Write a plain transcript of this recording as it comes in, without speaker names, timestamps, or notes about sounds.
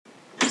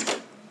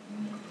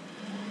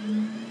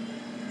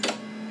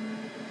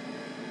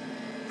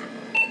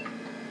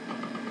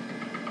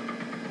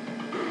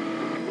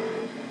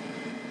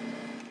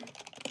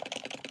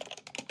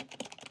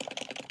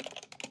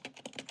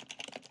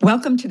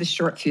Welcome to the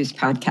Short Fuse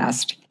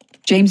podcast.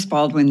 James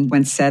Baldwin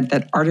once said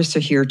that artists are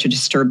here to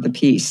disturb the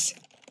peace.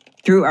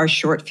 Through our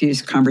Short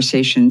Fuse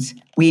conversations,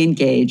 we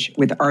engage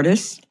with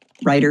artists,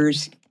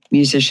 writers,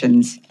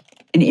 musicians,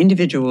 and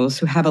individuals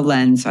who have a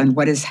lens on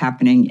what is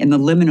happening in the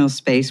liminal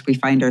space we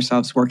find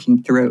ourselves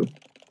working through.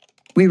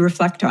 We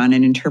reflect on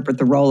and interpret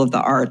the role of the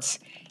arts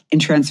in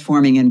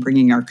transforming and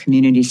bringing our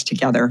communities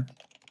together.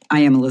 I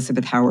am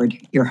Elizabeth Howard,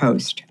 your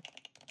host.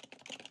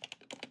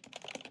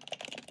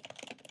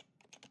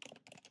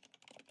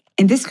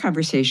 In this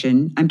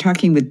conversation, I'm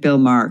talking with Bill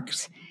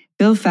Marks.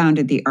 Bill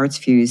founded the Arts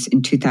Fuse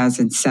in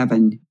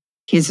 2007.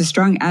 He is a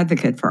strong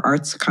advocate for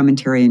arts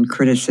commentary and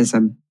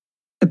criticism,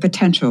 the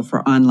potential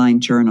for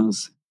online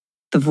journals,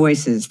 the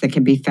voices that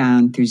can be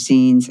found through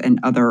zines and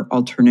other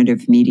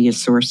alternative media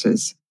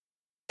sources.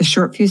 The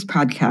Short Fuse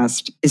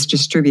podcast is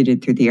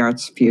distributed through the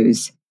Arts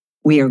Fuse.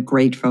 We are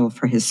grateful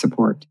for his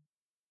support.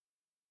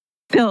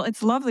 Bill,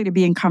 it's lovely to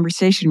be in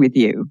conversation with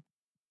you.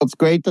 It's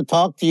great to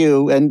talk to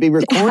you and be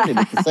recorded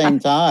at the same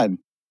time.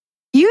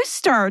 You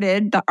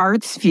started the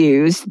Arts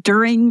Fuse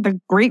during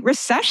the Great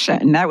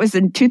Recession. That was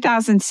in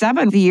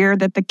 2007, the year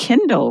that the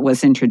Kindle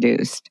was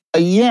introduced.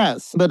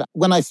 Yes, but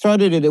when I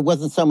started it, it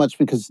wasn't so much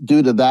because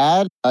due to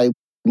that. I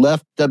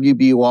left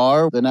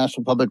WBUR, the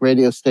National Public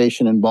Radio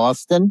station in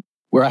Boston,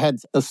 where I had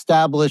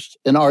established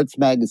an arts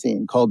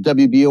magazine called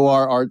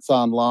WBUR Arts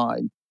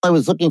Online. I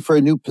was looking for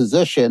a new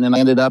position, and I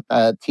ended up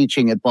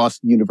teaching at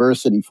Boston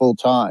University full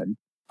time.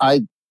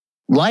 I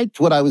liked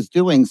what I was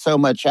doing so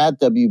much at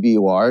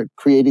WBUR,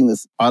 creating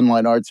this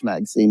online arts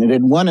magazine. It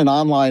had won an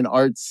online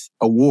arts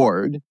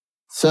award.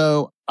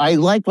 So I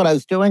liked what I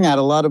was doing. I had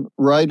a lot of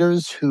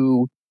writers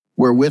who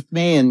were with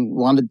me and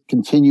wanted to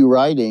continue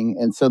writing.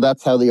 And so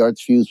that's how the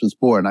Arts Fuse was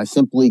born. I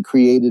simply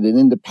created an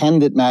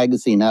independent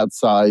magazine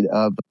outside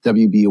of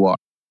WBUR.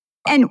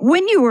 And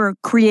when you were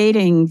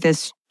creating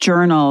this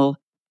journal,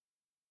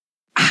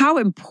 how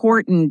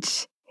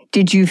important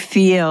did you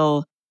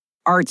feel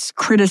arts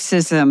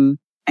criticism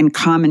and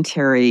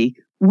commentary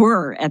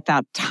were at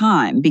that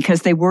time,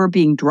 because they were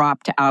being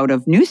dropped out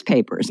of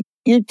newspapers?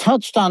 You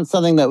touched on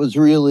something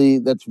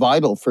that's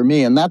vital for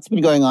me, and that's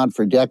been going on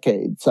for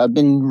decades. I've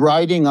been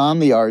writing on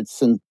the arts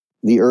since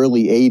the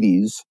early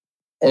 80s,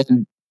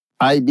 and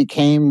I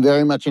became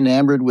very much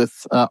enamored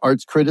with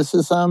arts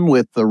criticism,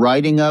 with the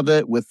writing of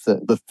it, with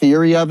the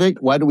theory of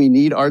it. Why do we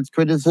need arts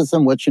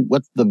criticism? What's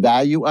the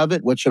value of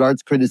it? What should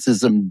arts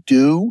criticism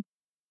do?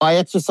 I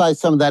exercised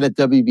some of that at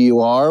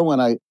WBUR when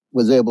I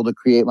was able to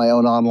create my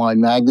own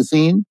online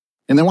magazine.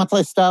 And then once I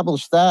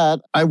established that,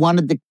 I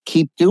wanted to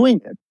keep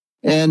doing it.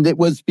 And it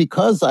was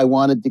because I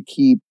wanted to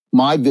keep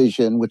my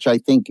vision, which I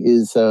think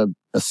is a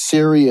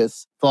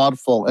serious,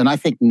 thoughtful, and I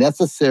think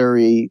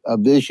necessary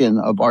vision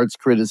of arts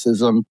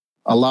criticism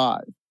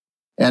alive.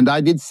 And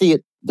I did see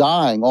it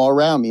dying all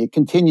around me. It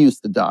continues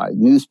to die.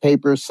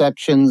 Newspaper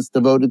sections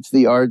devoted to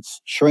the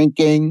arts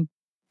shrinking,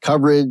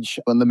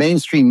 coverage on the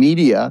mainstream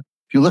media.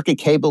 If you look at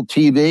cable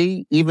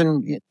TV,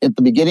 even at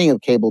the beginning of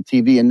cable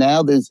TV, and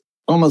now there's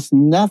almost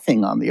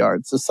nothing on the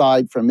arts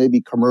aside from maybe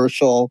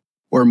commercial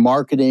or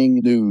marketing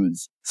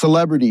news,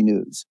 celebrity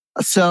news.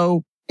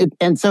 So it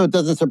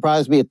doesn't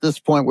surprise me at this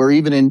point where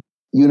even in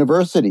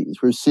universities,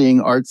 we're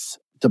seeing arts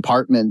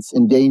departments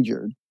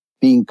endangered,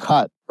 being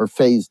cut or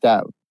phased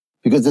out,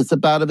 because it's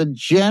about a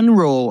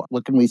general,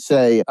 what can we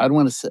say? I don't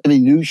want to say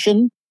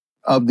diminution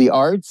of the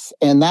arts.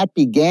 And that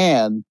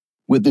began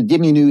with the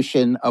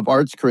diminution of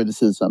arts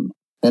criticism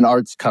and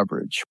arts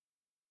coverage.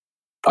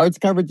 Arts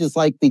coverage is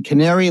like the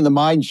canary in the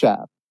mine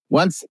shaft.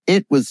 Once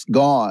it was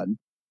gone,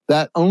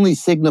 that only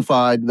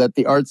signified that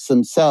the arts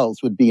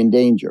themselves would be in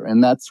danger.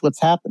 And that's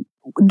what's happened.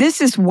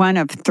 This is one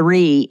of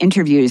 3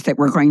 interviews that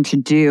we're going to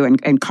do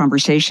and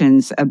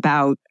conversations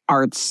about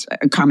arts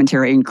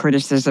commentary and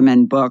criticism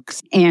and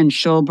books. Anne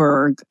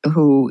Schulberg,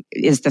 who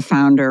is the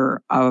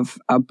founder of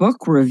a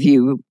book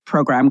review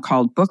program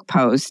called Book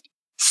Post,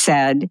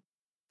 said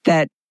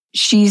that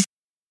she's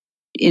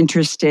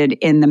interested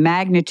in the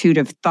magnitude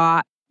of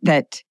thought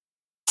that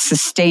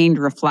sustained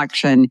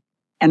reflection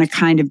and a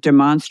kind of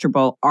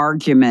demonstrable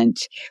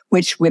argument,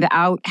 which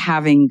without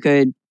having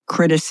good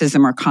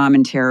criticism or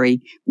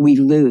commentary, we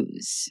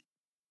lose.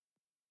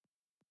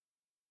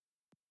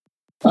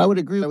 I would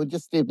agree. I would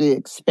just maybe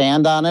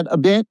expand on it a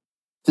bit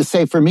to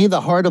say, for me,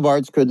 the heart of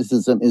arts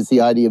criticism is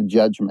the idea of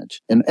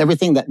judgment and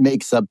everything that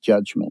makes up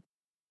judgment.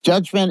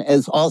 Judgment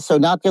is also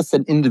not just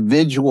an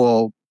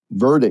individual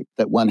verdict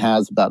that one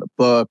has about a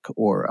book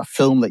or a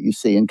film that you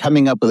see and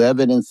coming up with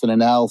evidence and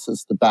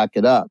analysis to back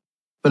it up.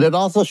 But it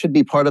also should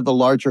be part of the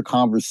larger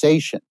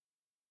conversation.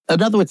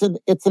 In other words,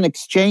 it's an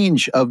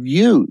exchange of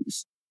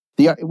views.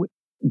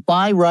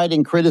 By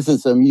writing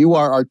criticism, you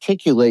are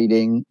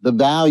articulating the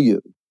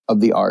value of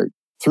the art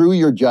through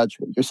your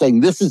judgment. You're saying,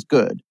 this is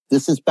good,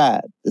 this is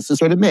bad, this is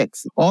sort of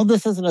mixed. All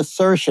this is an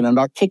assertion, an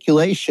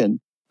articulation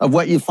of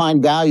what you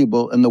find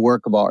valuable in the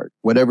work of art,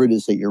 whatever it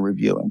is that you're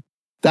reviewing.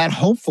 That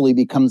hopefully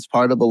becomes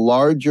part of a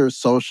larger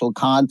social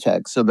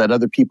context so that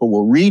other people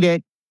will read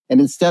it. And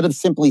instead of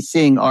simply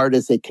seeing art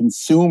as a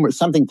consumer,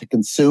 something to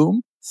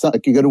consume, So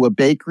like you go to a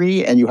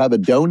bakery and you have a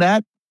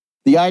donut.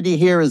 The idea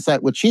here is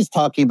that what she's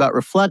talking about,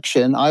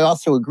 reflection, I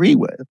also agree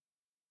with.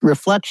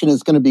 Reflection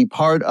is going to be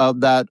part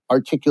of that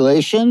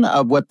articulation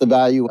of what the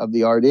value of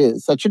the art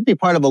is. That should be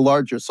part of a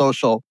larger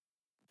social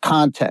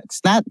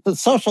context. That the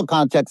social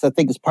context, I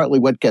think, is partly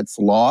what gets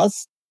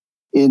lost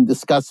in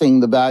discussing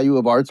the value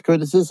of arts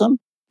criticism.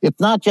 It's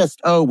not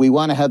just, we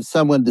want to have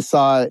someone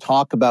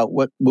talk about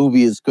what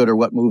movie is good or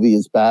what movie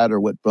is bad or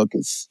what book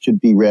should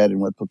be read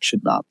and what book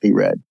should not be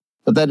read,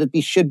 but that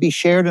should be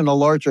shared in a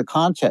larger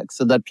context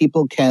so that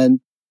people can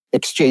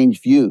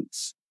exchange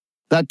views.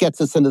 That gets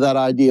us into that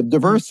idea of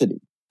diversity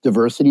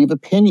of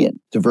opinion,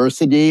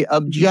 diversity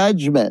of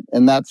judgment.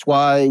 And that's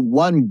why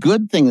one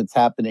good thing that's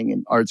happening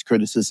in arts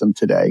criticism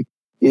today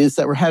is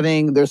that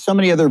there's so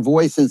many other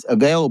voices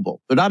available.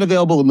 They're not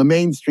available in the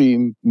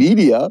mainstream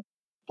media.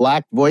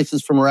 Black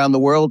voices from around the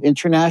world,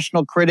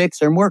 international critics,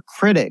 there are more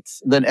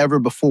critics than ever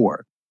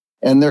before.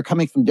 And they're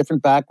coming from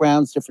different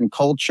backgrounds, different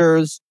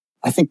cultures.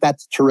 I think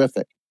that's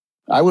terrific.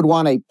 I would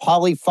want a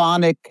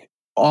polyphonic,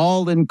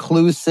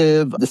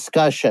 all-inclusive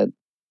discussion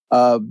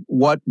of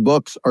what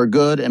books are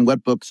good and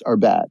what books are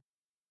bad.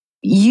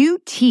 You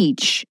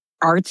teach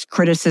arts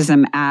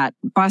criticism at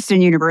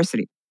Boston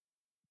University.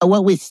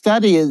 What we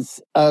study is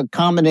a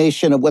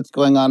combination of what's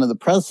going on in the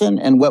present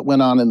and what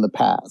went on in the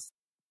past.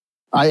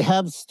 I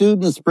have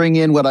students bring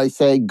in what I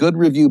say, good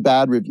review,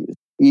 bad reviews.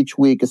 Each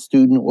week, a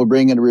student will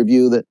bring in a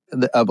review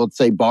of, let's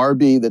say,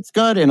 Barbie that's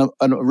good and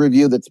a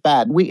review that's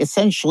bad. We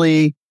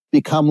essentially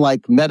become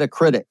like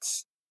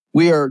metacritics.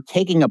 We are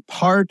taking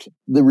apart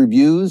the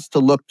reviews to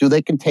look, do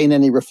they contain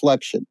any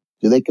reflection?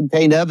 Do they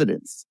contain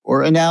evidence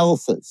or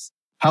analysis?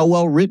 How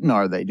well written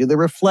are they? Do they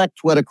reflect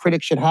what a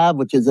critic should have,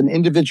 which is an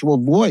individual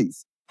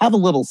voice? Have a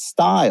little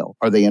style.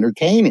 Are they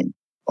entertaining?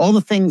 All the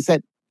things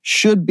that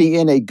should be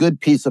in a good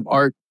piece of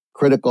art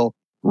critical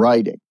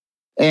writing.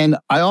 And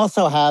I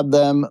also have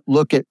them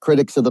look at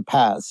critics of the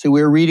past. So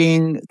we're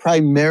reading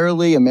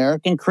primarily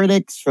American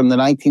critics from the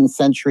 19th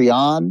century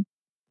on.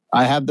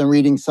 I have them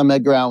reading some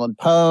Edgar Allan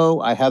Poe.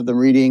 I have them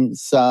reading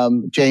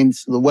some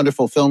the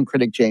wonderful film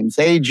critic James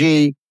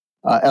Agee,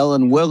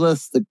 Ellen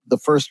Willis, the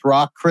first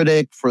rock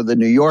critic for The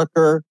New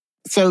Yorker.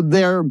 So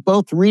they're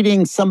both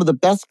reading some of the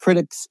best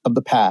critics of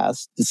the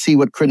past to see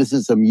what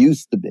criticism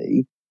used to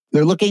be.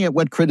 They're looking at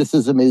what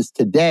criticism is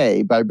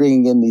today by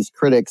bringing in these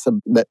critics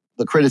of the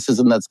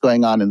criticism that's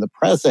going on in the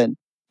present.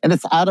 And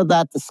it's out of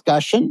that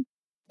discussion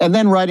and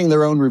then writing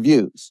their own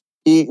reviews.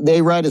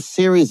 They write a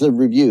series of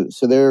reviews.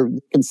 So they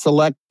can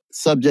select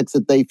subjects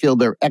that they feel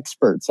they're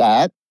experts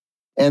at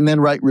and then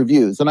write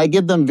reviews. And I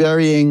give them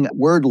varying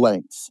word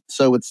lengths.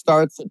 So it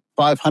starts at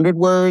 500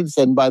 words.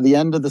 And by the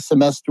end of the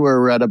semester,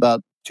 we're at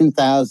about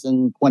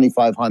 2,000,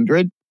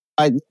 2,500.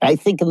 I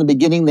think in the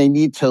beginning, they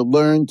need to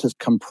learn to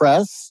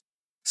compress.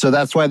 So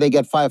that's why they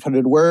get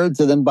 500 words.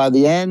 And then by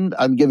the end,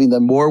 I'm giving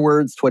them more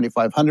words,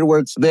 2,500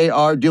 words. They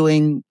are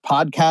doing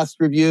podcast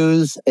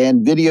reviews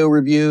and video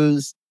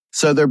reviews.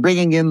 So they're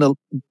bringing in the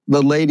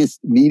latest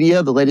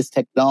media, the latest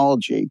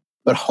technology,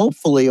 but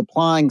hopefully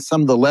applying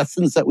some of the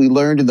lessons that we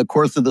learned in the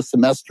course of the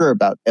semester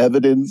about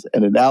evidence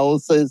and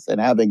analysis and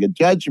having a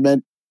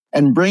judgment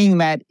and bringing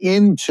that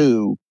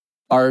into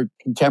our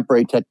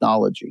contemporary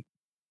technology.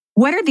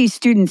 What are these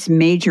students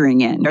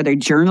majoring in? Are they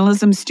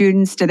journalism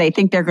students? Do they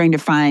think they're going to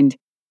find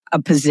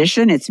a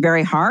position? It's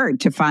very hard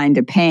to find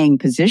a paying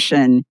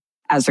position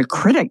as a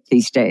critic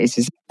these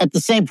days. At the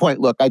same point,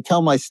 look, I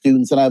tell my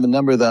students, and I have a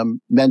number of them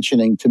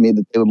mentioning to me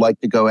that they would like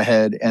to go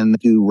ahead and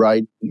do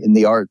writing in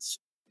the arts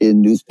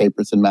in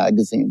newspapers and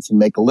magazines and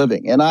make a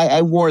living. And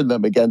I warn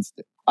them against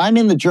it. I'm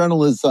in the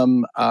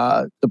journalism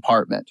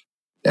department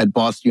at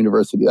Boston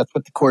University. That's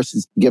what the course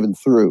is given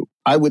through.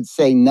 I would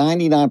say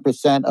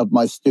 99% of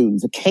my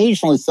students,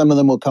 occasionally some of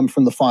them will come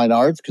from the fine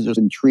arts because there's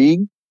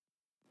intrigue,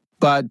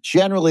 but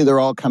generally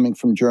they're all coming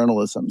from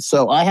journalism.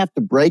 So I have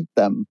to break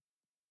them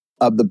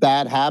of the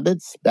bad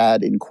habits,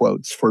 bad in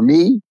quotes for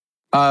me,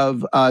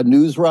 of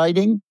news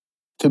writing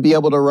to be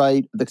able to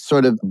write the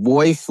sort of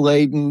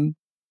voice-laden,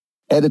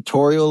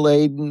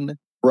 editorial-laden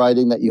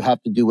writing that you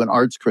have to do in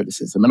arts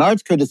criticism. In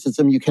arts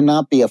criticism, you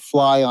cannot be a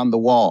fly on the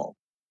wall.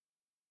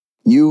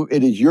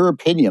 It is your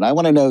opinion. I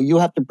want to know, you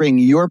have to bring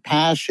your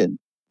passion,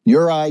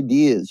 your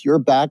ideas, your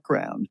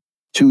background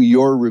to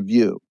your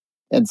review.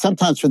 And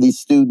sometimes for these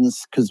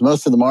students, because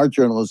most of them are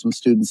journalism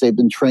students, they've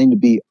been trained to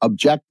be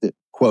objective,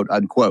 quote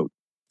unquote.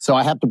 So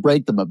I have to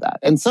break them of that.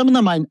 And some of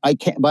them I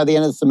can't, by the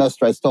end of the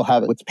semester, I still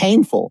have it. It's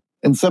painful.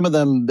 And some of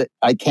them,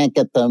 I can't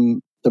get them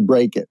to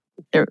break it.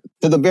 To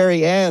the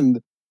very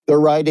end,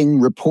 they're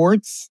writing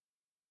reports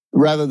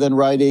rather than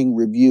writing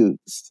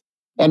reviews.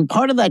 And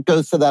part of that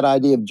goes to that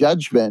idea of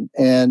judgment.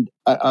 And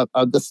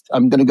I'm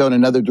going to go in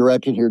another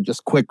direction here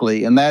just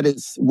quickly. And that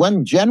is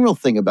one general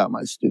thing about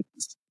my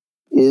students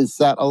is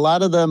that a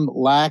lot of them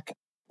lack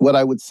what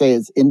I would say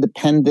is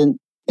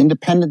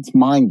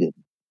independence-minded.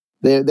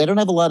 They don't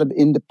have a lot of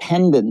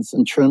independence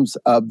in terms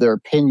of their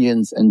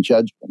opinions and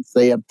judgments.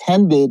 They have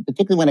tended,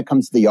 particularly when it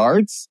comes to the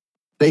arts,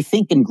 they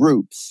think in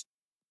groups.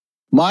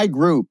 My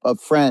group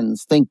of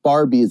friends think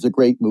Barbie is a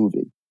great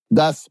movie.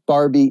 Thus,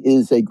 Barbie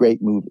is a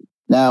great movie.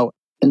 Now,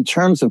 in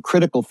terms of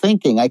critical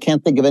thinking, I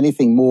can't think of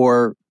anything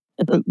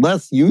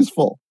less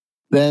useful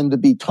than to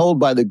be told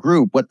by the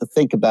group what to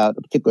think about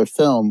a particular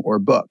film or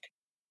book.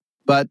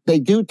 But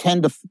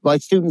my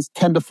students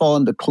tend to fall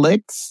into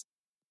cliques.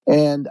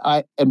 And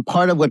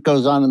part of what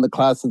goes on in the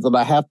class is that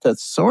I have to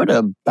sort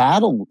of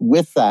battle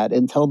with that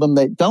and tell them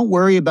that don't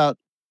worry about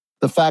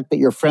the fact that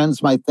your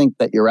friends might think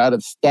that you're out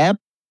of step.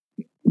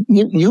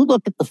 You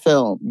look at the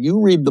film, you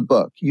read the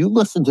book, you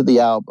listen to the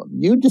album,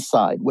 you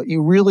decide what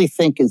you really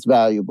think is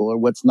valuable or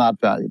what's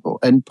not valuable,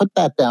 and put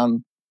that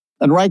down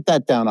and write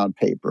that down on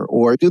paper,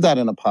 or do that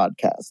in a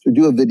podcast, or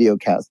do a video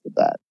cast of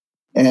that.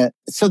 And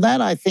so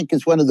that, I think,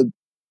 is one of the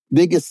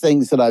biggest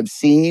things that I've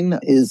seen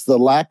is the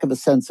lack of a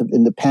sense of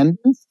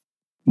independence,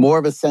 more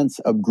of a sense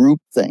of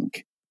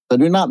groupthink. I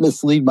do not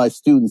mislead my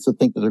students to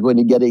think that they're going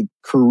to get a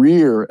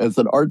career as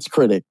an arts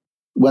critic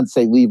once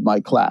they leave my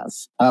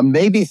class.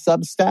 Maybe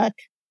Substack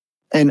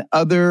and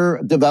other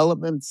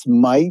developments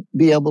might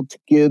be able to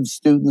give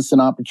students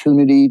an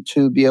opportunity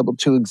to be able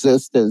to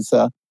exist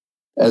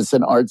as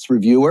an arts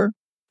reviewer,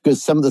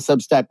 because some of the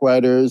Substack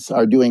writers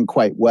are doing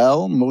quite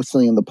well,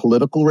 mostly in the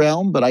political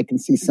realm. But I can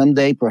see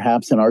someday,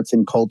 perhaps in arts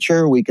and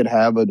culture, we could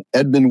have an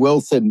Edmund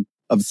Wilson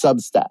of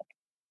Substack,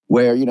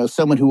 where,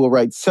 someone who will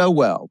write so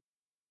well,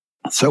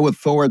 so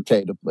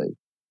authoritatively,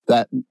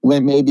 that we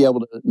may be able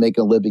to make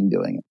a living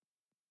doing it.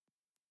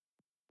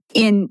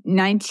 In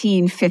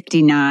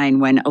 1959,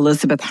 when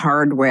Elizabeth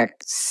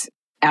Hardwick's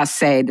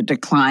essay, The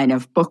Decline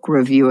of Book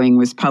Reviewing,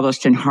 was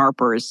published in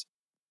Harper's,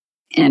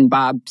 and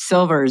Bob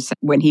Silvers,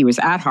 when he was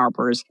at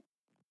Harper's,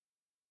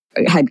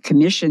 had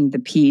commissioned the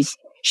piece,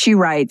 she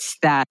writes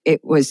that it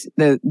was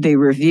the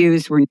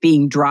reviews were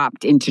being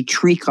dropped into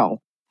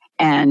treacle.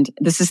 And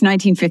this is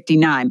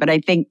 1959. But I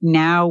think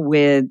now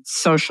with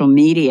social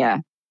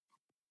media,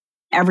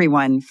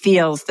 everyone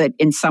feels that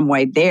in some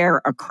way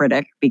they're a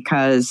critic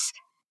because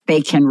they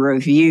can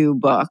review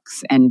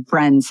books and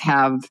friends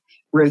have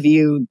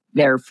reviewed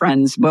their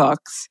friends'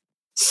 books.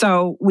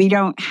 So we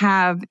don't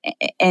have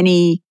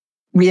any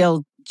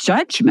real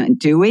judgment,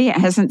 do we?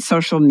 Hasn't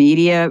social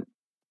media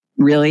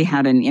really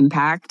had an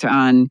impact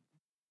on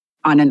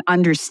an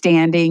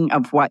understanding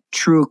of what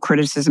true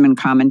criticism and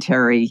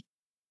commentary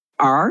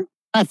are?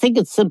 I think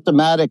it's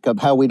symptomatic of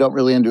how we don't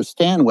really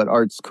understand what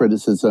arts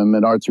criticism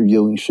and arts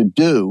reviewing should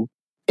do.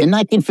 In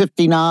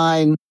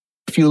 1959,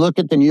 if you look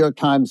at the New York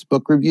Times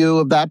book review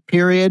of that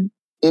period,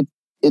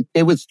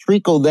 it was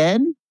treacle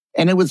then,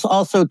 and it was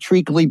also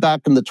treacly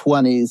back in the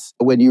 1920s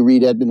when you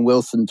read Edmund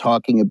Wilson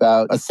talking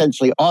about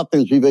essentially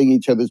authors reviewing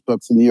each other's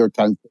books in the New York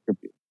Times book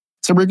review.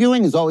 So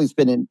reviewing has always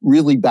been in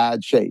really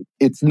bad shape.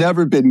 It's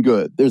never been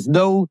good. There's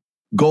no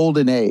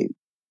golden age.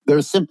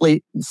 There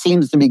simply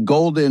seems to be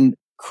golden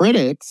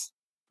critics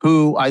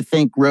who I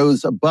think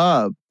rose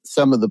above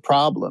some of the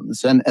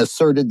problems and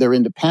asserted their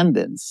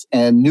independence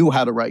and knew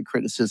how to write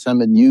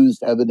criticism and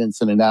used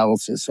evidence and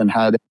analysis and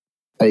had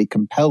a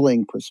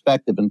compelling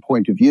perspective and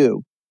point of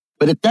view.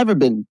 But it's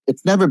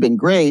never been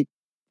great.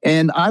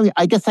 And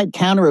I guess I'd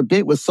counter a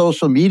bit with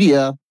social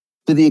media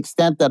to the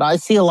extent that I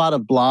see a lot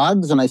of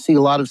blogs and I see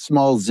a lot of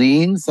small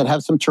zines that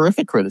have some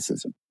terrific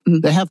criticism.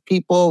 Mm-hmm. They have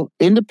people,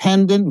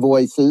 independent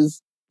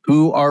voices,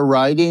 who are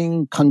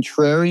writing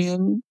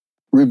contrarian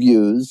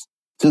reviews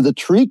to the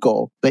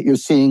treacle that you're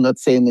seeing,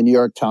 let's say, in the New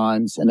York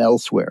Times and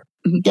elsewhere.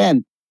 Mm-hmm.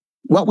 Again,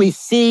 what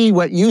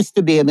used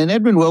to be,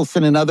 Edmund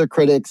Wilson and other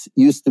critics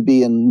used to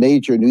be in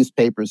major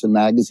newspapers and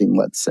magazines,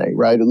 let's say,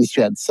 right? At least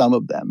you had some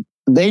of them.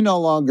 They no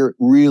longer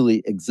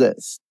really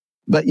exist.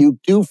 But you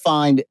do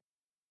find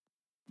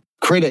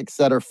critics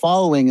that are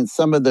following in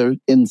some of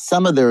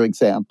their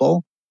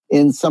example,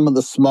 in some of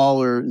the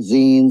smaller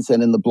zines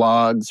and in the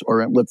blogs,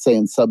 or let's say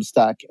in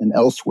Substack and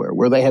elsewhere,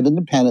 where they have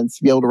independence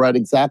to be able to write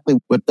exactly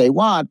what they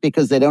want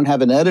because they don't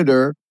have an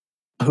editor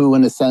who,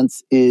 in a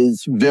sense,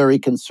 is very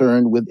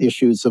concerned with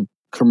issues of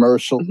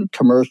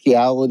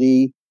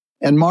commerciality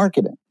and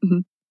marketing. Mm-hmm.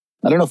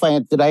 I don't know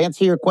if did I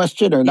answer your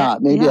question or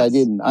not? Maybe yes. I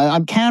didn't.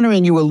 I'm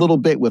countering you a little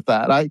bit with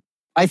that.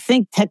 I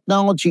think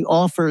technology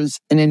offers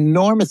an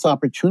enormous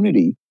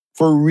opportunity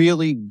for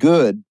really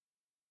good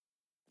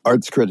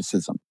arts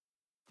criticism.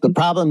 The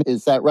problem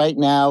is that right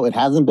now it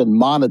hasn't been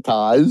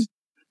monetized,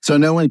 so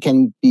no one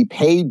can be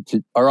paid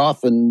to, or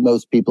often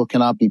most people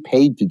cannot be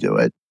paid to do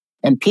it.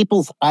 And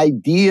people's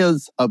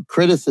ideas of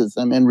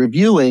criticism and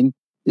reviewing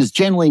is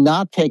generally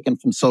not taken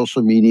from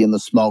social media and the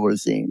smaller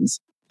zines,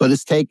 but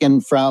is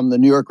taken from the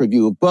New York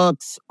Review of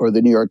Books or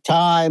the New York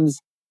Times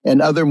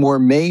and other more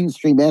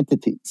mainstream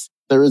entities.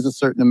 There is a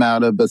certain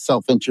amount of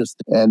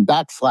self-interest and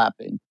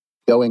backslapping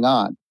going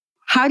on.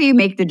 How do you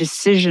make the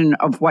decision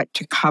of what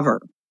to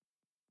cover?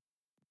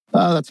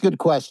 That's a good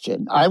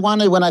question.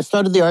 When I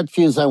started the Art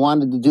Fuse, I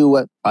wanted to do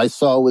what I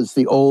saw was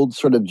the old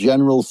sort of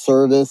general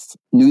service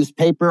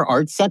newspaper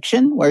art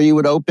section, where you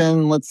would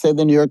open, let's say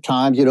the New York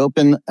Times, you'd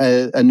open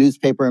a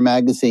newspaper or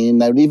magazine,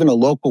 even a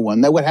local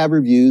one, that would have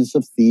reviews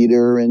of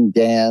theater and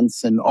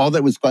dance and all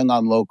that was going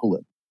on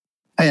locally.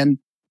 And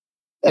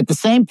at the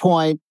same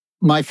point,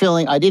 my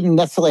feeling, I didn't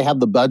necessarily have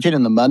the budget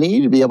and the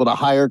money to be able to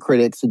hire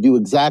critics to do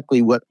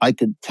exactly what I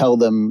could tell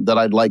them that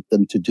I'd like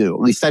them to do.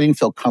 At least I didn't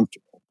feel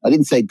comfortable. I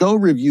didn't say, go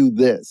review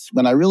this,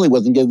 when I really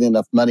wasn't giving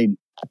enough money.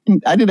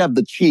 I didn't have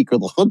the cheek or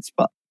the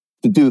chutzpah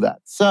to do that.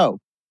 So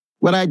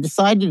what I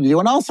decided to do,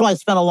 and also I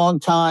spent a long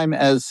time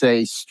as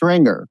a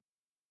stringer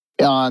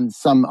at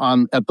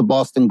the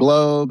Boston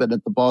Globe and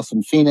at the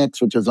Boston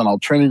Phoenix, which is an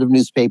alternative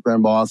newspaper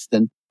in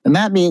Boston. And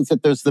that means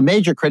that there's the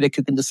major critic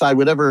who can decide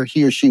whatever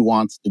he or she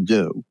wants to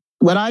do.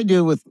 What I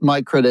do with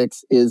my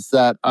critics is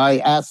that I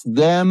ask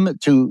them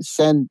to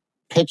send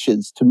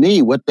pitches to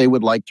me, what they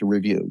would like to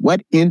review.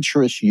 What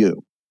interests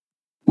you?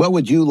 What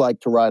would you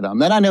like to write on?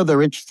 Then I know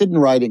they're interested in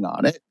writing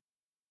on it.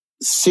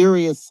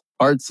 Serious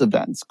arts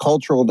events,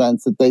 cultural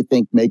events that they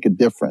think make a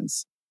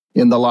difference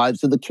in the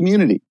lives of the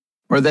community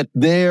or that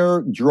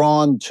they're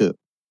drawn to.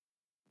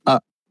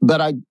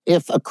 But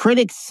if a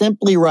critic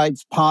simply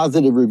writes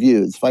positive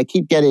reviews, if I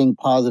keep getting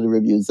positive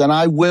reviews, then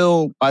I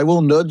will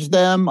nudge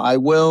them. I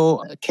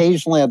will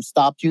occasionally have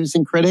stopped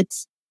using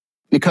critics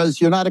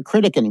because you're not a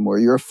critic anymore.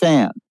 You're a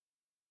fan.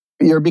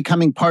 You're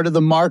becoming part of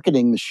the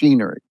marketing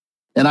machinery.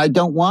 And I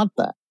don't want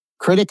that.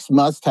 Critics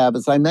must have,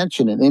 as I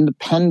mentioned, an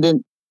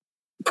independent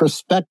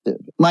perspective.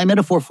 My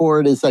metaphor for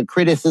it is that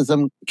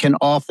criticism can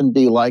often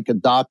be like a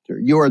doctor.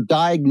 You are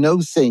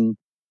diagnosing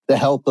the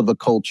health of a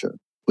culture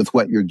with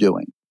what you're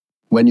doing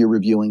when you're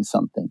reviewing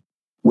something.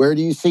 Where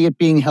do you see it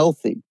being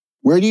healthy?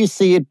 Where do you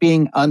see it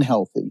being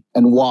unhealthy,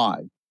 and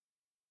why?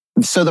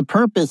 So the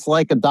purpose,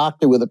 like a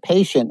doctor with a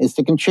patient, is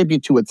to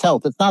contribute to its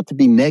health. It's not to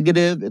be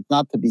negative. It's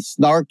not to be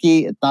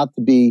snarky. It's not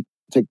to be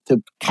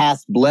to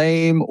cast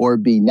blame or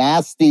be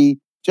nasty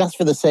just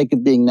for the sake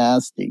of being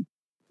nasty.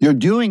 You're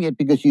doing it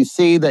because you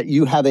see that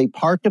you have a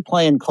part to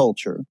play in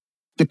culture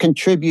to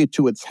contribute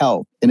to its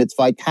health and its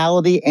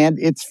vitality and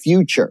its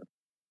future.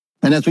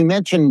 And as we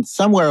mentioned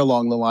somewhere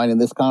along the line in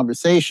this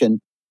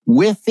conversation,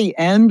 with the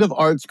end of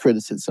arts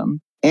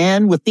criticism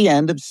and with the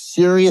end of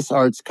serious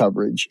arts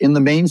coverage in the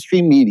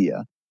mainstream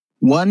media,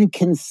 one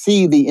can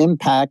see the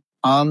impact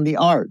on the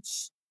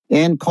arts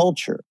and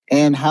culture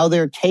and how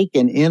they're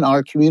taken in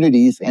our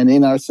communities and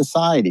in our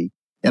society.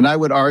 And I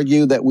would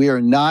argue that we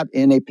are not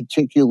in a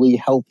particularly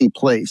healthy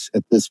place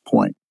at this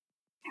point.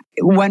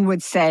 One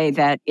would say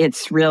that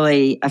it's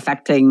really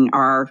affecting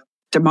our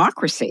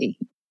democracy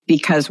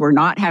because we're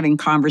not having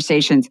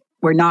conversations.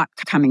 We're not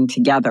coming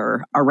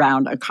together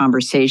around a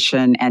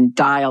conversation and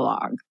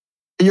dialogue.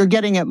 You're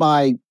getting at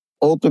my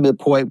ultimate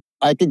point.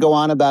 I could go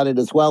on about it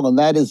as well. And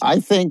that is, I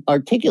think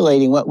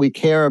articulating what we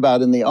care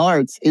about in the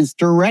arts is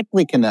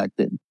directly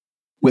connected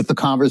with the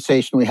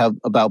conversation we have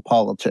about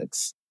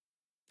politics.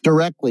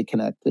 Directly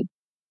connected.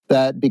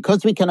 That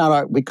because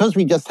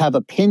we just have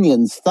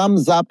opinions,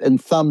 thumbs up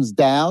and thumbs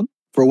down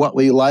for what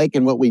we like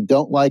and what we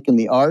don't like in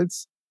the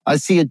arts, I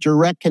see a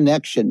direct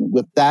connection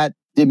with that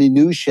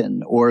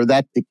diminution or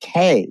that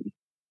decay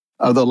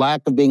of the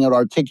lack of being able to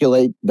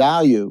articulate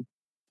value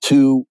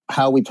to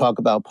how we talk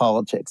about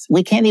politics.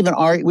 We can't even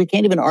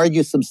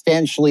argue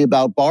substantially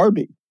about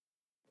Barbie.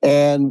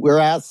 And we're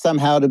asked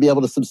somehow to be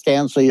able to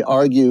substantially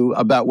argue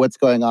about what's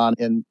going on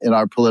in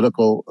our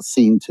political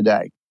scene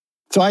today.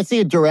 So I see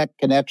a direct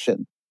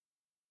connection.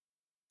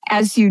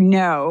 As you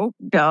know,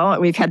 Bill,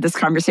 we've had this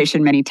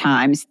conversation many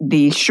times.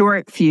 The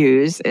short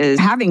fuse is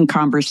having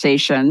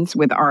conversations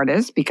with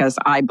artists because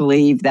I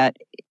believe that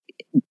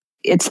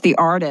it's the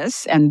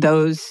artists and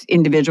those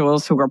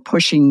individuals who are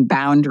pushing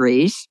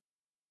boundaries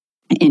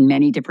in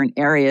many different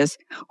areas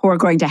who are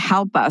going to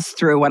help us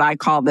through what I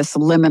call this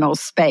liminal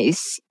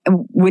space.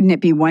 Wouldn't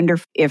it be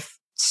wonderful if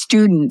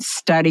students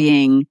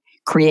studying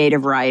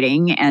creative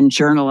writing and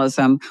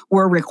journalism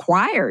were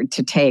required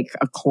to take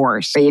a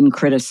course in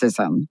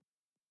criticism?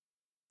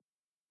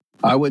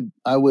 I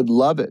would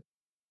love it.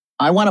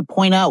 I want to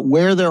point out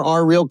where there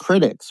are real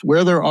critics,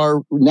 where there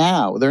are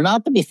now. They're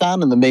not to be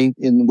found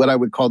in what I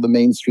would call the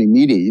mainstream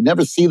media. You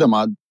never see them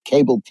on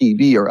cable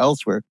TV or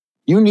elsewhere.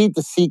 You need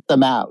to seek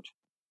them out.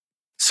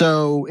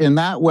 So in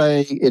that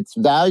way, it's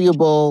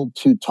valuable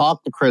to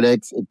talk to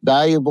critics. It's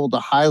valuable to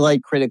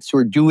highlight critics who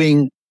are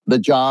doing the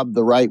job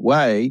the right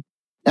way.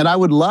 And I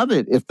would love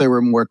it if there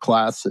were more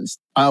classes.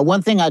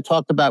 One thing I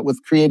talked about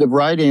with creative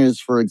writers,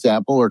 for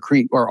example,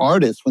 or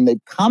artists, when they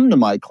come to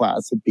my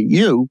class at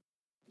BU,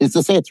 is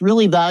to say it's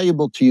really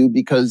valuable to you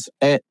because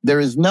there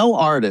is no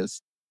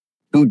artist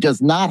who does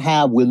not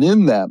have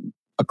within them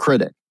a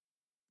critic.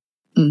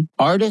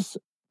 Artists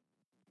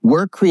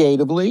work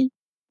creatively,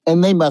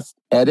 and they must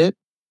edit,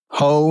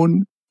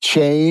 hone,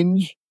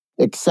 change,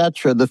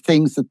 etc., the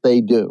things that they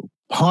do.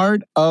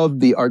 Part of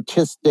the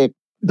artistic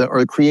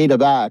or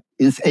creative act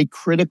is a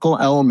critical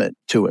element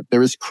to it.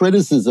 There is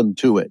criticism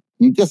to it.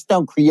 You just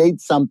don't create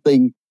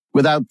something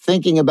without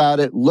thinking about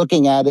it,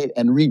 looking at it,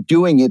 and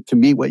redoing it to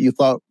meet what you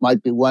thought might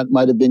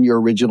have been your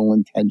original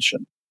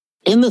intention.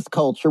 In this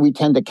culture, we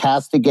tend to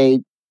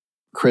castigate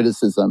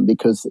criticism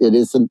because it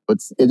isn't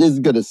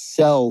going to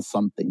sell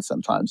something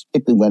sometimes,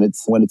 particularly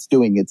when it's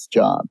doing its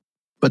job.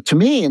 But to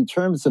me, in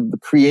terms of the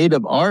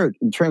creative art,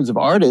 in terms of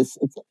artists,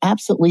 it's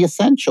absolutely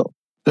essential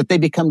that they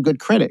become good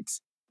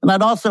critics. And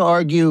I'd also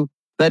argue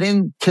that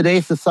in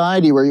today's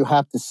society where you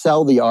have to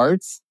sell the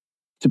arts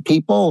to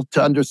people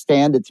to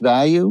understand its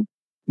value,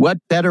 what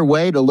better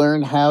way to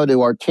learn how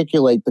to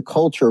articulate the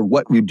culture of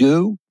what you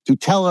do, to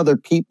tell other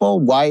people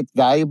why it's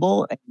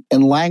valuable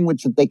in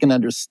language that they can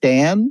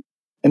understand,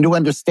 and to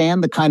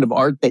understand the kind of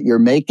art that you're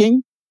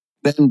making,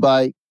 than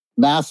by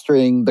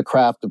mastering the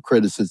craft of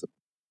criticism.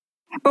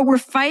 But we're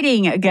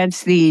fighting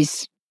against the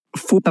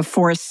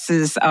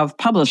forces of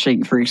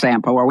publishing, for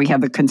example, where we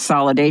have the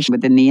consolidation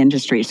within the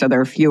industry, so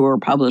there are fewer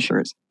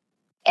publishers.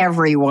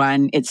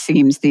 Everyone, it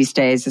seems these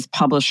days, is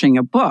publishing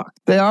a book.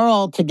 They are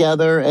all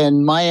together,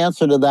 and my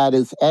answer to that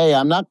is, A,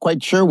 I'm not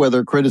quite sure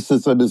whether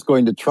criticism is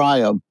going to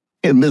triumph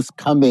in this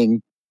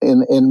coming,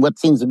 in what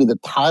seems to be the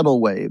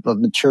tidal wave of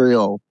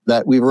material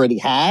that we've already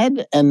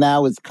had and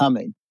now is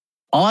coming.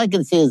 All I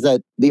can say is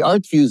that the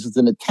Arts Fuse is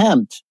an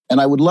attempt, and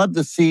I would love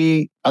to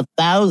see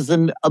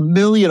 1,000, 1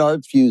 million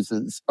Arts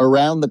Fuses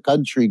around the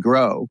country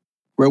grow,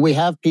 where we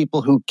have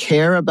people who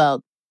care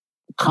about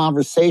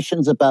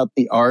conversations about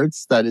the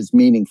arts that is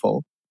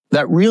meaningful,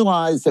 that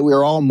realize that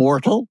we're all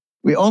mortal.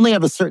 We only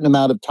have a certain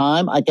amount of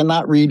time. I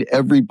cannot read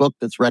every book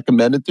that's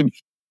recommended to me.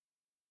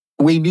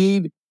 We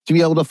need to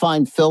be able to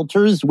find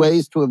filters,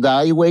 ways to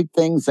evaluate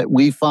things that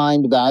we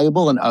find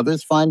valuable and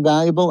others find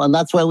valuable. And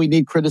that's why we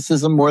need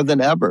criticism more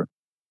than ever.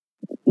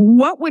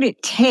 What would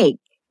it take,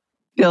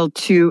 Bill,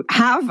 to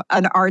have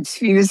an Arts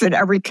Fuse in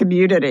every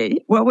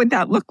community? What would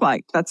that look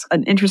like? That's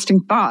an interesting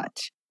thought.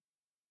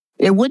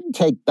 It wouldn't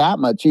take that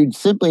much. You'd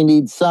simply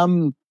need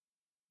some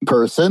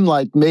person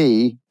like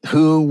me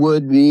who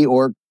would be,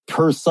 or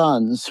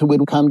persons who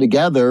would come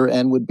together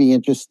and would be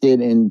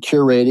interested in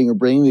curating or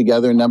bringing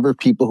together a number of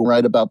people who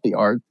write about the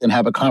art and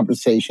have a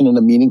conversation in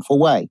a meaningful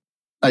way.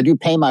 I do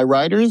pay my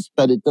writers,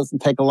 but it doesn't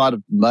take a lot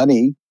of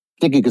money,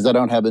 particularly because I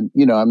don't have I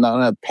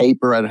don't have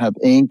paper, I don't have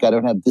ink, I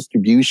don't have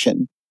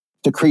distribution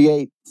to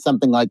create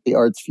something like the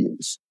Arts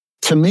Fuse.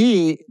 To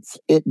me,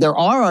 there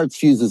are Arts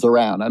Fuses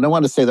around. I don't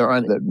want to say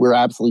that we're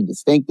absolutely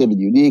distinctive and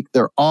unique.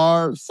 There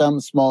are some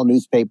small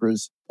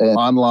newspapers and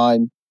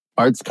online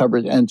arts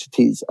coverage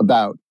entities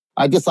about.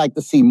 I'd just like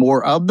to see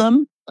more of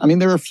them. I mean,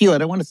 there are a few. I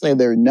don't want to say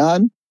there are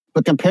none,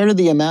 but compared to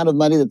the amount of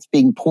money that's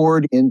being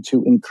poured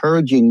into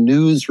encouraging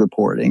news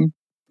reporting,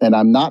 and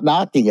I'm not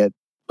knocking it,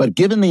 but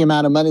given the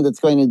amount of money that's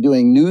going into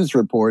doing news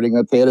reporting,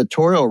 let's say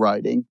editorial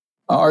writing,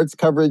 arts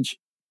coverage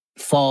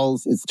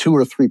falls is 2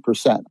 or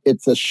 3%.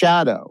 It's a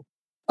shadow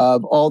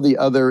of all the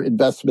other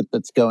investment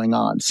that's going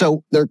on.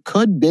 So there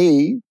could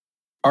be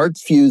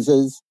Arts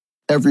Fuses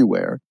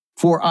everywhere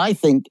for, I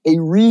think, a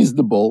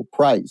reasonable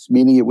price,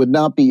 meaning it would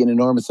not be an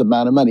enormous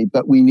amount of money,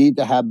 but we need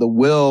to have the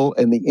will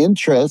and the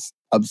interest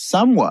of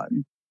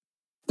someone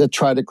to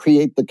try to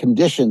create the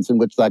conditions in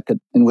which that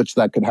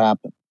could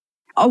happen.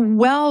 A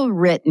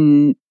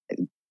well-written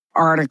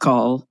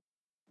article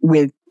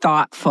with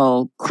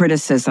thoughtful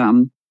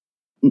criticism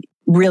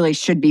really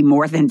should be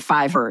more than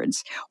 5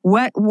 words.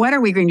 What are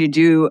we going to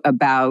do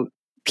about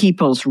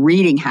people's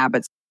reading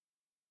habits?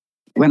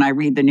 When I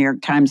read the New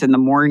York Times in the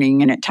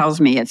morning and it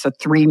tells me it's a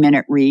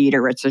 3-minute read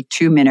or it's a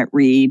 2-minute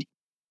read,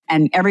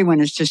 and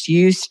everyone is just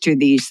used to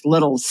these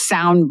little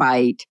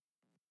soundbite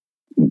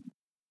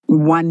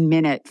 1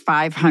 minute,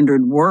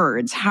 500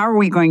 words, how are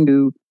we going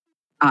to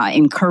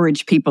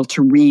encourage people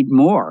to read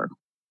more?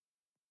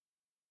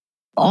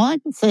 All I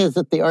can say is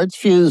that the Arts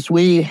Fuse,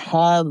 we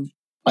have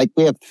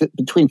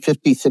between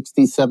 50,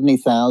 60,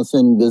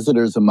 70,000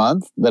 visitors a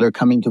month that are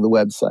coming to the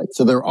website.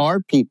 So there are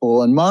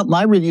people, and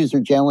my reviews are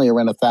generally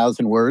around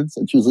 1,000 words.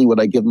 It's usually what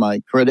I give my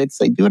critics.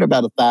 They do it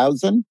about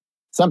 1,000.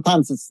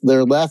 Sometimes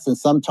they're less, and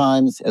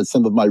sometimes, as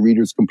some of my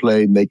readers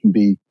complain, they can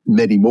be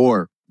many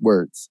more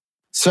words.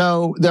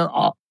 So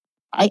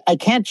I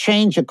can't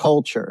change a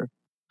culture.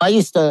 I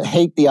used to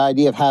hate the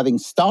idea of having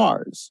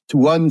stars, to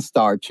 1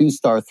 star, 2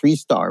 star, 3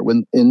 star,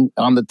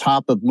 on the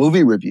top of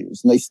movie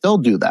reviews, and they still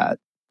do that.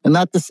 And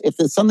if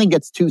something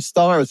gets 2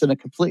 stars, then it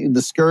completely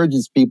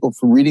discourages people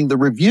from reading the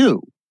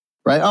review,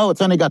 right? Oh,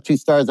 it's only got 2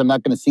 stars. I'm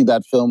not going to see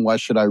that film. Why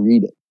should I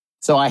read it?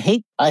 So I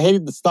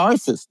hated the star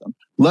system,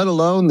 let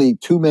alone the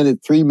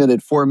 2-minute,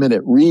 3-minute,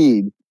 4-minute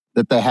read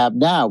that they have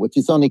now, which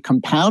is only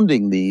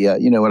compounding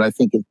what I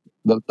think is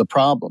the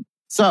problem.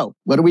 So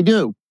what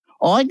do?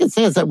 All I can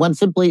say is that one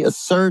simply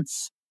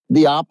asserts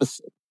the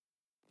opposite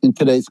in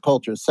today's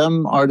culture.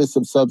 Some artists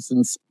of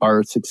substance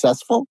are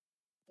successful.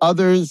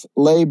 Others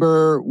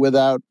labor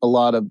without a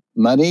lot of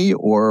money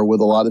or with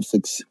a lot of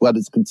what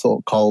is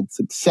called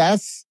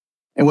success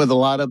and with a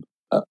lot of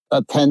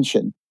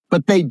attention.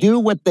 But they do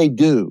what they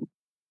do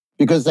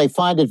because they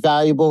find it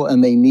valuable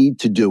and they need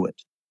to do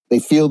it. They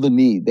feel the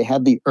need. They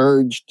have the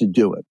urge to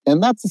do it.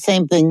 And that's the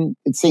same thing,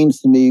 it seems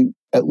to me,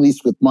 at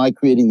least with my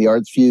creating the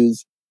Arts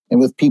Fuse and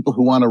with people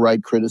who want to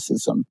write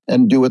criticism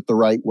and do it the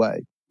right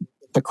way.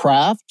 The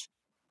craft,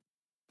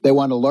 they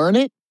want to learn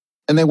it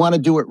and they want to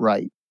do it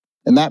right.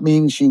 And that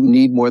means you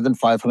need more than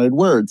 500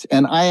 words.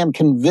 And I am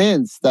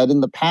convinced that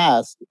in the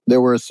past, there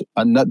were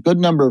a good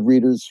number of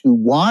readers who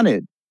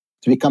wanted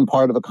to become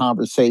part of a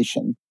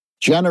conversation,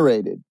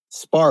 generated,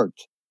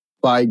 sparked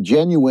by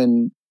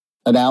genuine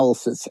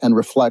analysis and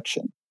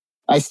reflection.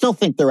 I still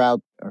think they're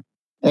out there.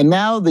 And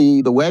now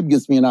the web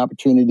gives me an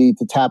opportunity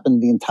to tap into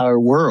the entire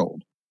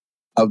world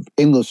of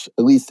English,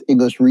 at least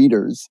English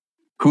readers,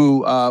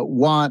 who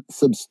want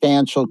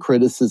substantial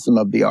criticism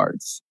of the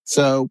arts.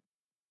 So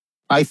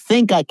I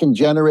think I can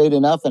generate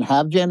enough and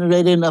have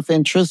generated enough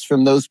interest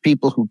from those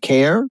people who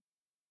care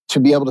to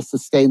be able to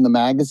sustain the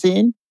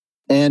magazine.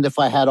 And if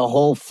I had a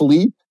whole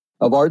fleet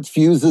of arts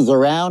fuses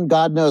around,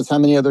 God knows how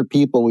many other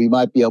people we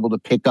might be able to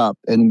pick up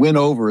and win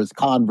over as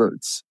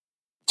converts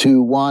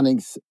to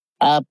wanting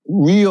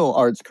real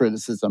arts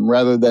criticism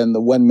rather than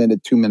the 1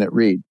 minute, 2 minute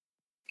read.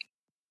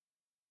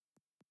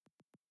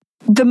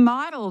 The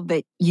model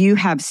that you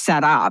have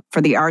set up for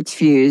the Arts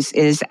Fuse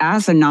is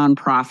as a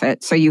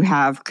nonprofit. So you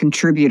have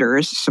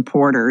contributors,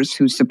 supporters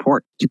who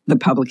support the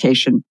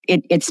publication.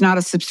 It's not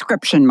a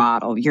subscription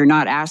model. You're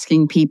not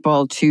asking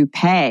people to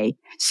pay.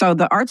 So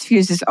the Arts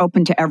Fuse is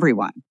open to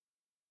everyone.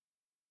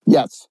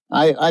 Yes.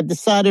 I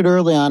decided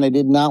early on I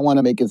did not want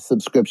to make a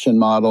subscription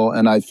model,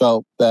 and I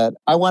felt that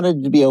I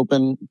wanted to be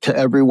open to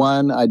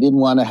everyone. I didn't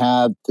want to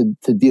have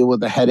to deal with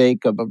the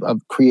headache of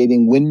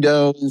creating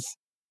windows.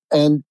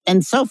 And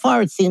so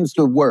far, it seems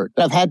to have worked.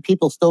 I've had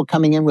people still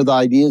coming in with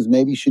ideas.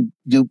 Maybe you should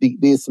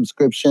be a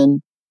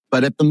subscription.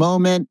 But at the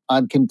moment,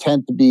 I'm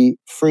content to be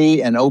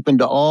free and open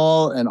to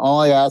all. And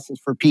all I ask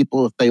is for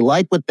people, if they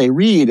like what they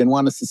read and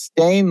want to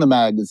sustain the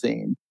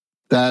magazine,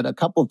 that a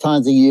couple of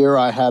times a year,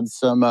 I have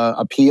some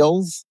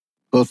appeals,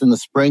 both in the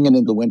spring and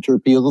in the winter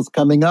appeals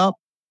coming up.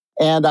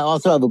 And I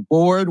also have a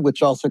board,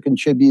 which also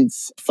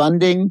contributes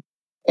funding.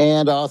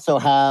 And I also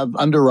have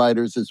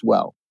underwriters as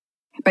well.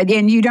 But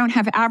then you don't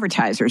have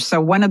advertisers.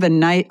 So one of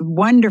the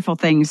wonderful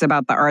things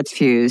about the Arts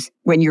Fuse,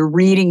 when you're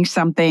reading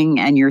something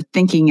and you're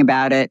thinking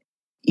about it,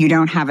 you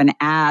don't have an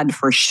ad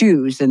for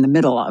shoes in the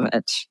middle of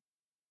it.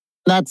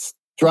 That's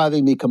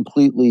driving me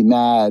completely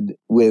mad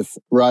with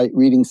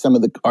reading some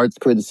of the arts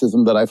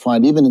criticism that I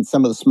find, even in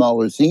some of the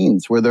smaller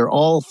zines, where they're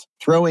all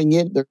throwing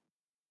in.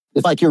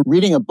 It's like you're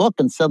reading a book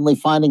and suddenly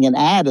finding an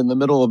ad in the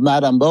middle of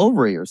Madame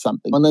Bovary or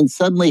something. And then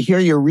suddenly here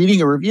you're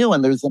reading a review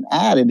and there's an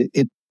ad, and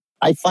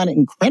I find it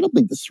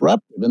incredibly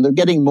disruptive, and they're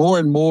getting more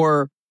and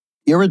more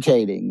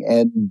irritating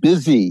and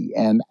busy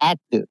and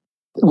active.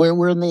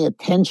 We're in the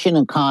attention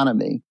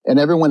economy, and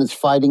everyone is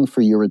fighting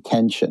for your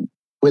attention.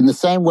 In the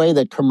same way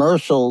that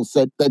commercials,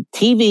 that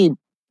TV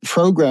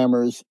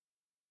programmers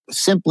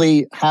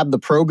simply have the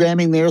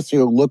programming there so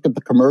you'll look at the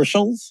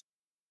commercials,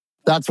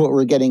 that's what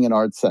we're getting in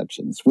art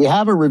sections. We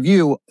have a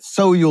review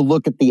so you'll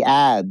look at the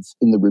ads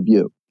in the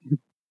review.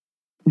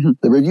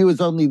 The review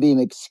is only an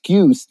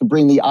excuse to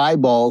bring the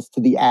eyeballs to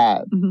the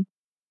ad,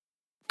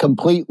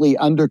 completely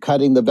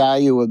undercutting the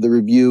value of the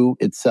review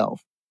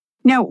itself.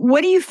 Now,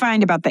 what do you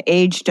find about the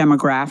age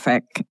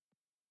demographic?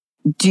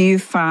 Do you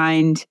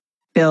find,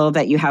 Bill,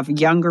 that you have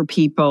younger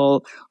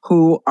people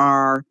who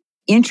are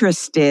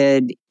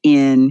interested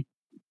in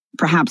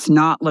perhaps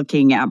not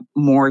looking at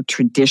more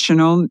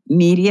traditional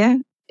media?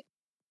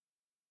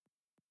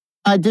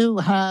 I do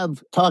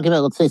have, talking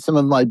about, let's say, some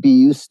of my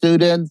BU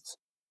students.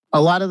 A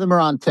lot of them are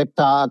on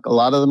TikTok. A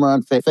lot of them are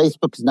on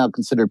Facebook is now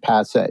considered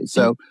passé.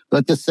 So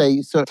let's just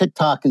say, so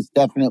TikTok is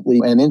definitely,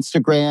 and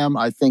Instagram,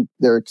 I think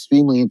they're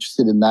extremely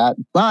interested in that.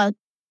 But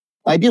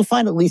I do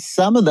find at least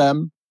some of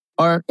them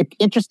are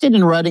interested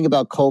in writing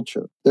about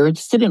culture. They're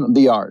interested in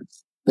the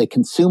arts. They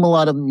consume a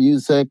lot of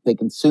music. They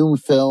consume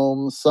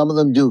films. Some of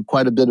them do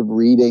quite a bit of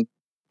reading,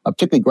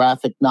 particularly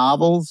graphic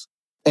novels.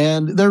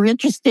 And they're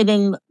interested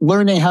in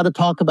learning how to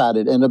talk about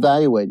it and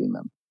evaluating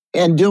them.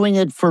 And doing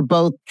it for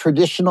both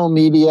traditional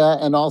media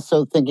and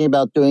also thinking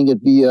about doing it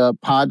via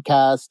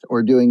podcast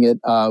or doing it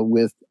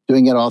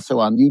also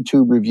on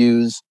YouTube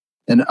reviews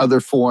and other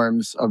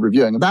forms of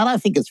reviewing. That I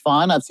think is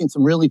fine. I've seen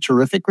some really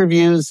terrific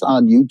reviews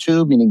on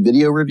YouTube, meaning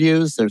video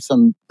reviews. There's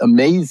some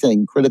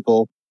amazing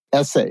critical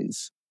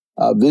essays,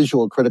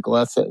 visual critical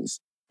essays.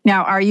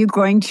 Now, are you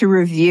going to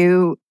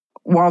review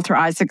Walter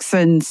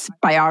Isaacson's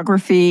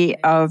biography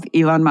of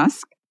Elon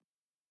Musk?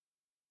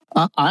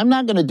 I'm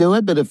not going to do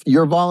it, but if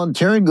you're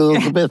volunteering,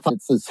 Elizabeth,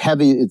 it's as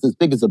heavy, it's as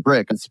big as a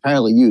brick. It's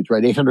apparently huge,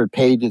 right? 800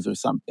 pages or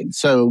something.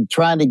 So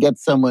trying to get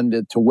someone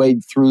to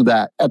wade through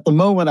that. At the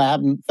moment, I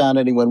haven't found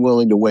anyone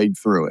willing to wade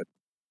through it.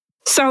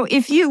 So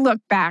if you look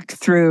back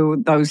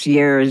through those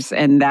years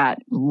and that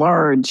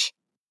large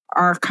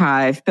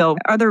archive, Bill,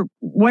 are there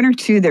one or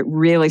two that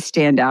really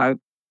stand out?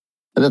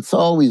 That's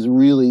always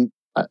really,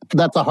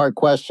 that's a hard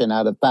question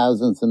out of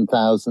thousands and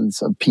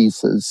thousands of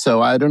pieces.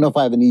 So I don't know if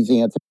I have an easy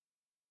answer.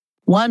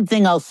 One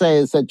thing I'll say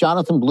is that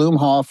Jonathan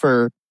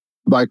Blumhofer,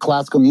 my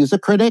classical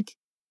music critic,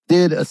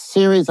 did a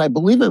series, I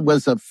believe it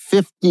was of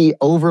 50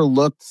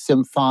 overlooked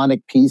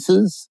symphonic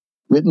pieces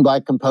written by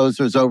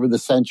composers over the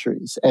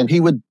centuries. And he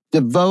would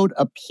devote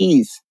a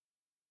piece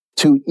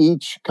to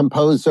each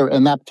composer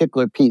in that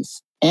particular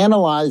piece,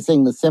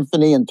 analyzing the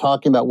symphony and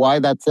talking about why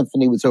that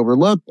symphony was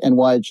overlooked and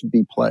why it should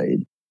be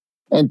played.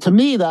 And to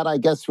me, that, I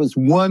guess, was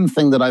one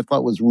thing that I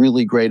thought was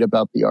really great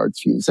about the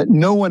Arts Fuse that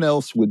no one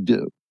else would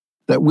do.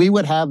 That we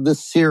would have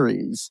this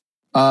series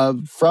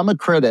from a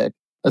critic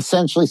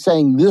essentially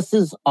saying this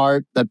is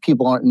art that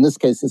people aren't, in this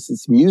case, this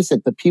is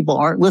music that people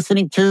aren't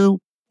listening to,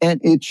 and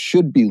it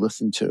should be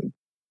listened to.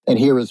 And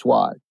here is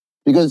why.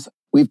 Because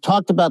we've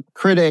talked about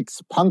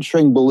critics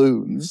puncturing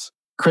balloons,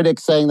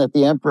 critics saying that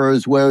the emperor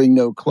is wearing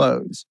no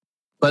clothes.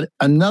 But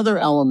another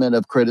element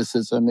of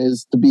criticism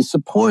is to be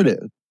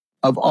supportive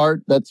of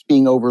art that's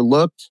being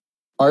overlooked,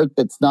 art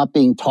that's not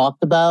being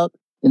talked about.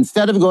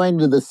 Instead of going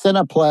to the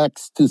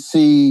Cineplex to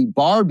see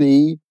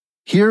Barbie,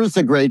 here's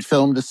a great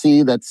film to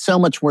see that's so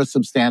much more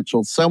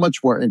substantial, so much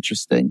more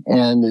interesting.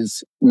 And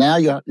is now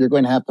you're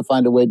going to have to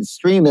find a way to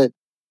stream it,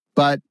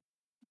 but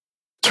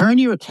turn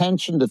your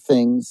attention to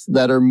things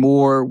that are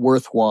more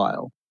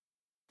worthwhile.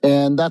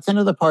 And that's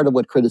another part of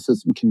what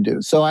criticism can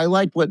do. So I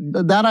like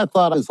I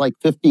thought was like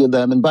 50 of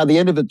them. And by the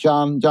end of it,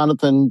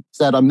 Jonathan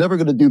said, I'm never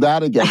going to do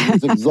that again. He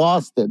was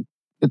exhausted.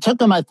 It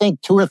took him, I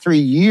think, 2 or 3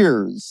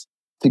 years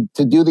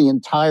to do the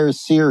entire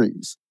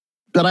series.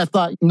 But I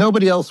thought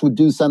nobody else would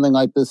do something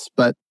like this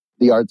but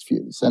the Arts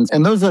Fuse.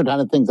 And those are the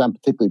kind of things I'm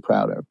particularly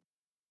proud of.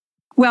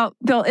 Well,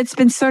 Bill, it's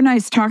been so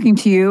nice talking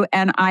to you.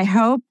 And I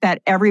hope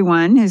that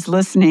everyone who's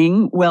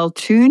listening will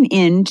tune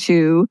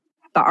into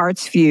the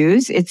Arts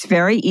Fuse. It's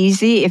very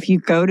easy if you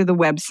go to the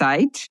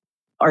website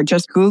or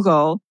just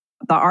Google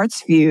the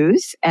Arts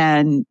Fuse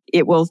and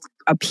it will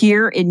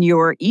appear in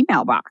your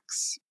email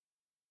box.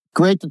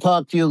 Great to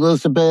talk to you,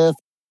 Elizabeth.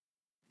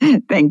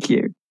 Thank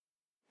you.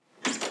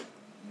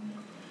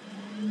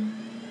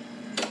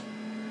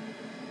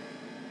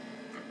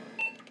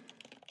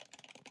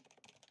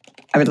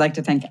 I would like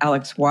to thank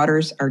Alex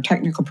Waters, our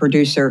technical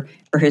producer,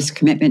 for his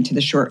commitment to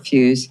the Short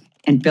Fuse,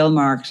 and Bill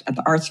Marks at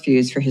the Arts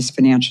Fuse for his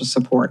financial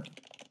support.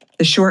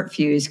 The Short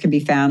Fuse can be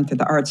found through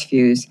the Arts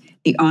Fuse,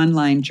 the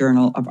online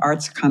journal of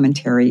arts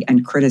commentary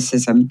and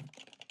criticism,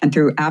 and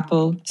through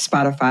Apple,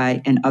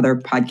 Spotify, and other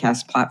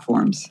podcast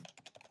platforms.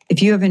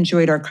 If you have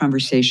enjoyed our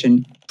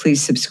conversation,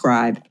 please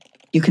subscribe.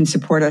 You can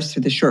support us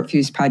through the Short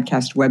Fuse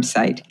podcast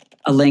website.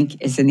 A link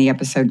is in the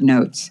episode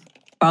notes.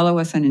 Follow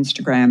us on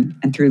Instagram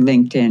and through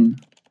LinkedIn.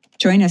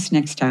 Join us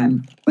next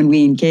time when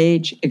we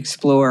engage,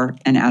 explore,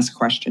 and ask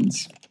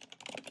questions.